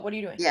What are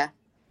you doing? Yeah. Oh,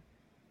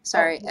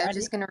 Sorry, you I was ready?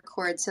 just gonna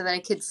record so that I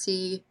could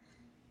see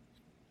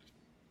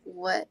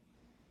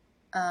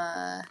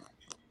uh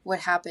what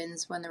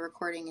happens when the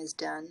recording is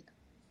done.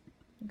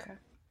 Okay.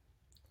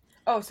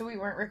 Oh, so we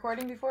weren't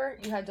recording before?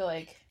 You had to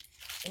like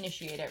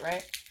initiate it,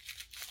 right?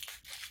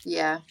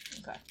 Yeah.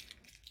 Okay.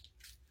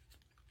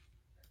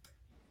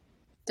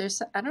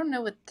 I don't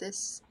know what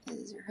this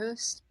is. Your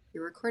host,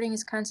 your recording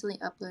is constantly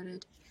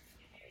uploaded.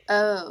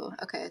 Oh,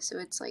 okay, so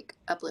it's like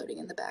uploading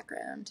in the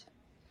background.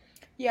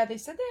 Yeah, they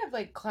said they have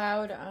like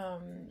cloud,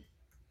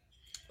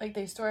 like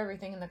they store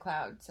everything in the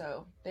cloud,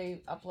 so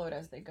they upload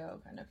as they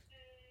go, kind of.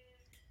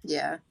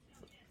 Yeah.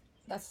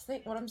 That's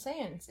what I'm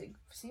saying. It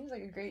seems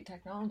like a great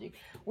technology.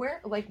 When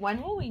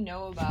will we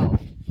know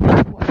about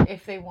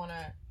if they want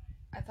to?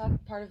 I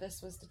thought part of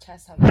this was to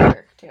test how they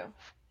work too.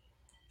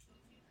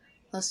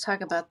 Let's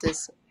talk about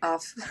this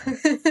off.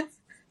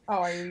 Oh,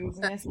 are you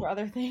using this for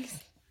other things?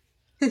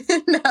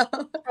 No.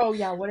 Oh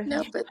yeah, what if they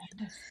No, can't but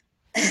find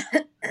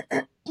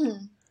us?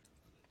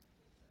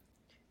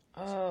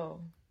 Oh.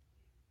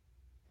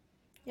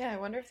 Yeah, I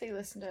wonder if they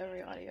listen to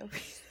every audio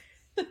piece.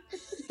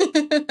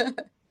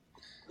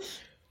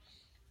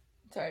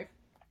 Sorry,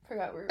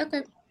 forgot we were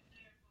Okay.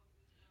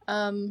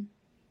 recording.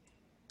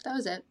 That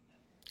was it.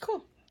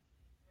 Cool.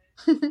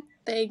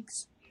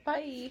 Thanks.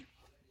 Bye.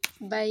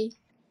 Bye.